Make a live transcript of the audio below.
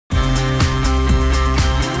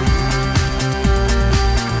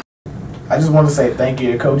I just want to say thank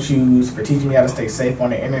you to Coach Hughes for teaching me how to stay safe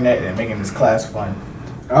on the internet and making this class fun.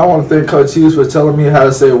 I want to thank Coach Hughes for telling me how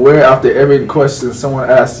to say where after every question someone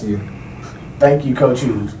asks you. Thank you, Coach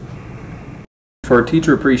Hughes. For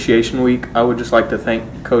Teacher Appreciation Week, I would just like to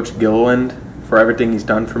thank Coach Gilliland for everything he's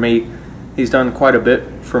done for me. He's done quite a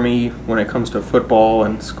bit for me when it comes to football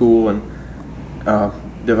and school and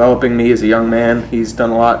developing me as a young man. He's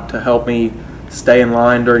done a lot to help me stay in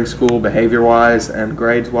line during school, behavior-wise and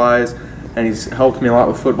grades-wise, and he's helped me a lot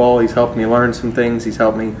with football. He's helped me learn some things. He's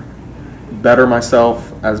helped me better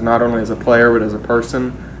myself as not only as a player but as a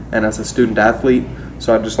person and as a student athlete.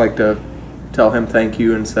 So I'd just like to tell him thank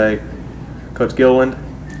you and say, Coach Gilliland,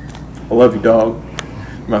 I love you, dog.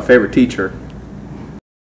 You're my favorite teacher.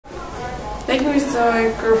 Thank you, Mr.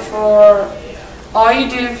 Anchor, for all you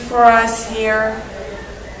do for us here.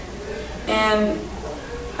 And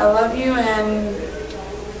I love you, and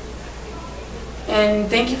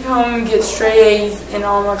thank you for helping me get straight A's in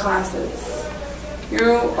all my classes. You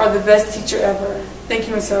are the best teacher ever. Thank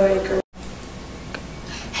you, Mr. Anchor.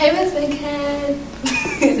 Hey, Ms. Bighead.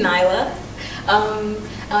 It's Nyla. I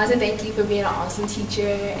want to thank you for being an awesome teacher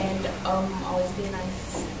and always being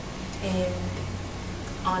nice and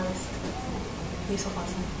honest. You're so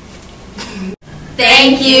awesome.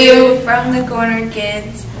 Thank you from the Corner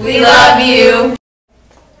Kids. We love you.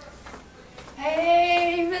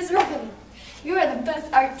 Hey, Ms. Ruffin. You are the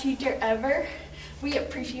best art teacher ever. We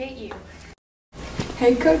appreciate you.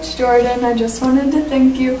 Hey, Coach Jordan. I just wanted to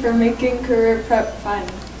thank you for making career prep fun.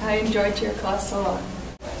 I enjoyed your class a lot.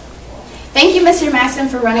 Thank you, Mr. Maxson,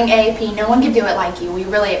 for running AAP. No one could do it like you. We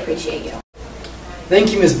really appreciate you.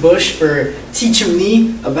 Thank you, Ms. Bush, for teaching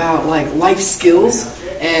me about life skills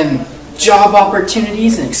and job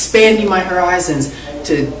opportunities and expanding my horizons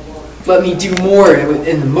to let me do more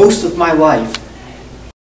in the most of my life.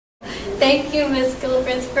 Thank you, Ms.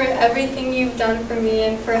 Gilchrist, for everything you've done for me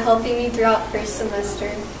and for helping me throughout first semester.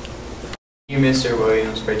 Thank you, Mr.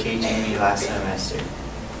 Williams, for teaching me last semester.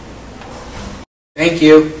 Thank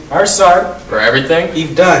you, our Sarp, For everything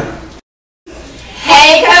you've done.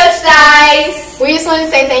 Hey, Coach Dice! We just want to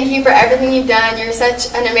say thank you for everything you've done. You're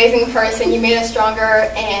such an amazing person. You made us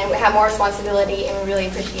stronger and we have more responsibility, and we really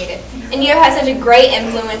appreciate it. And you have had such a great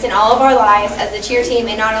influence in all of our lives as a cheer team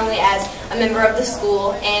and not only as a member of the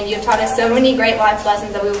school. And you've taught us so many great life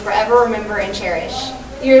lessons that we will forever remember and cherish.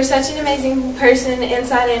 You're such an amazing person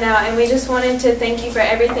inside and out, and we just wanted to thank you for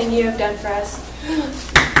everything you have done for us.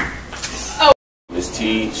 Miss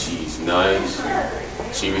T, she's nice.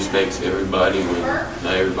 She respects everybody when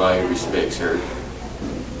not everybody respects her.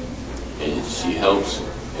 And she helps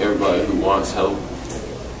everybody who wants help.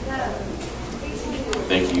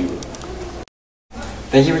 Thank you.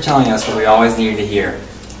 Thank you for telling us what we always needed to hear.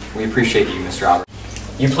 We appreciate you, Mr. Albert.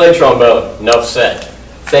 You play trombone. Enough said.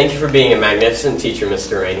 Thank you for being a magnificent teacher,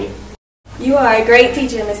 Mr. Rainey. You are a great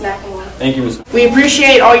teacher, Ms. McElroy. Thank you, Ms. We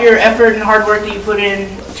appreciate all your effort and hard work that you put in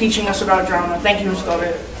teaching us about drama. Thank you, Ms.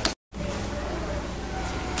 Goddard.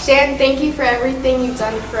 Shan, thank you for everything you've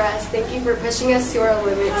done for us. Thank you for pushing us to our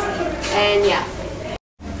limits. And yeah.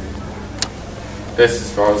 This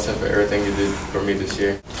is for everything you did for me this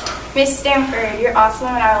year. Miss Stanford, you're awesome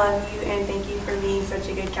and I love you, and thank you for being such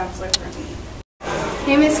a good counselor for me.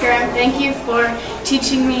 Hey, Miss Graham, thank you for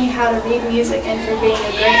teaching me how to read music and for being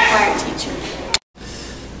a great choir teacher.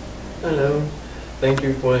 Hello. Thank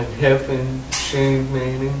you for helping Shane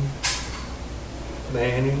Manning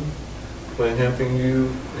for helping you,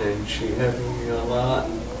 and she helping me a lot.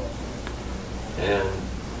 And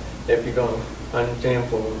if you're going to understand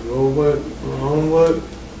for your work, your own work,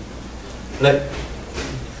 let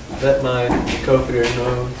my co-peer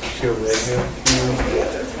know she'll help you.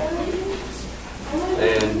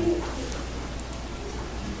 And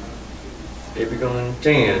if you're going to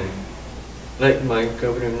understand, let my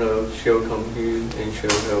co-peer know she'll come to you and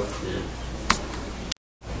she'll help you.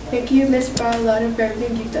 Thank you, Miss Barlotta, for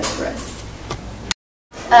everything you've done for us.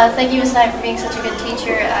 Thank you, Ms. Knight, for being such a good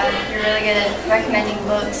teacher. You're really good at recommending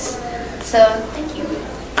books. So, thank you.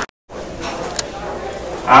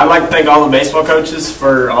 I'd like to thank all the baseball coaches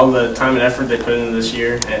for all the time and effort they put into this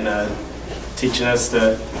year and teaching us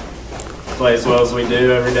to play as well as we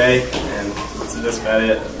do every day, and that's about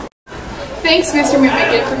it. Thanks, Mr.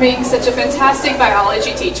 McMicken, for being such a fantastic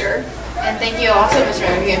biology teacher. And thank you also, Mr.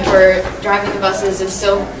 McMicken, for driving the buses and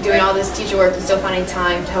still doing all this teacher work and still finding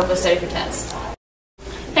time to help us study for tests.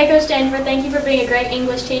 Hey, Coach Danforth, thank you for being a great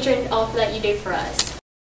English teacher and all that you do for us.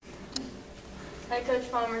 Hey, Coach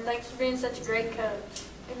Palmer, thanks for being such a great coach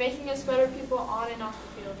and making us better people on and off the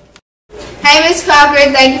field. Hey, Miss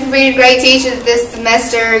Cochran, thank you for being a great teacher this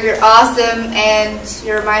semester. You're awesome, and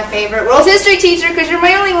you're my favorite world history teacher because you're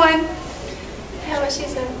my only one. Yeah, what she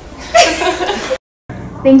said.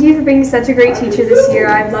 Thank you for being such a great teacher this year.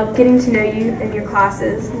 I've loved getting to know you and your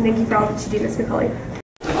classes. And thank you for all that you do, Miss McCauley.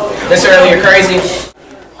 Mr. Early, you're crazy.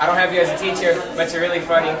 I don't have you as a teacher, but you're really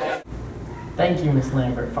funny. Thank you, Miss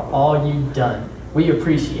Lambert, for all you've done. We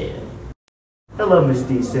appreciate it. Hello, Miss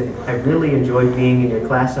Deason. I really enjoyed being in your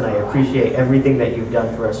class, and I appreciate everything that you've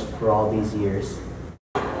done for us for all these years.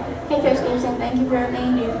 Hey, Coach Gibson, thank you for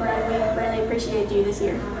everything you do for us. We really appreciate you this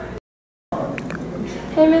year.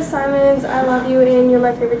 Hey, Miss Simons, I love you and you're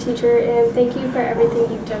my favorite teacher, and thank you for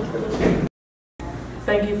everything you've done for me.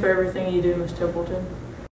 Thank you for everything you do, Miss Templeton.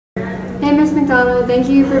 Hey, Miss McDonald, thank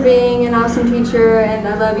you for being an awesome teacher, and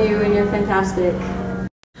I love you and you're fantastic.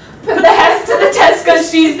 Put the Hess to the test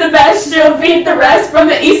cause she's the best. She'll beat the rest from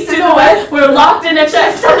the east to the west. We're locked in a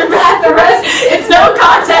chest on the math the rest. It's no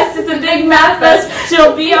contest, it's a big math fest.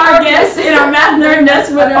 She'll be our guest in our math nerd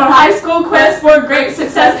nest with on high school quest for great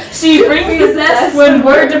success. She brings the zest when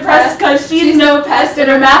we're depressed cause she's no pest in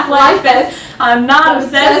her math life best. I'm not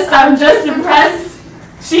obsessed, I'm just impressed.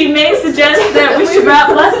 She may suggest that we should rap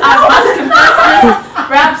less. I must confess this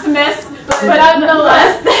rap's a mess. But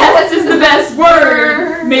nonetheless, the Hess is the best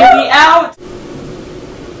word. Maybe out.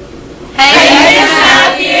 Hey, Miss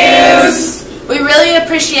Matthews! We really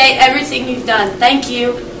appreciate everything you've done. Thank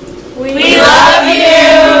you. We love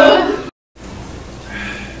you!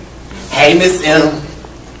 Hey, Miss M.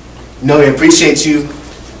 You know we appreciate you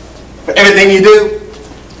for everything you do.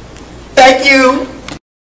 Thank you!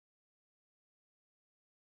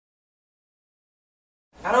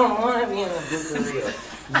 I don't want to be in the blooper reel.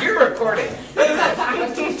 You're recording.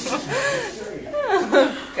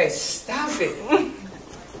 Okay, stop it.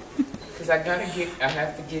 Because I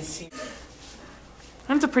have to get seat.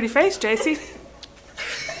 That's a pretty face, JC.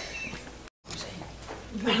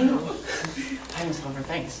 Hi, Miss Clover,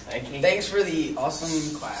 thanks. Okay. Thanks for the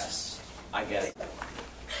awesome class. I get it.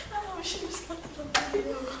 Oh, she just got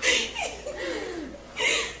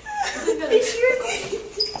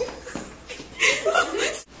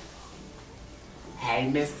Hey,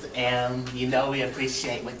 Miss M. You know we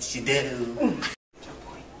appreciate what you do.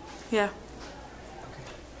 Yeah.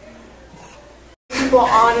 People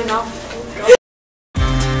on and off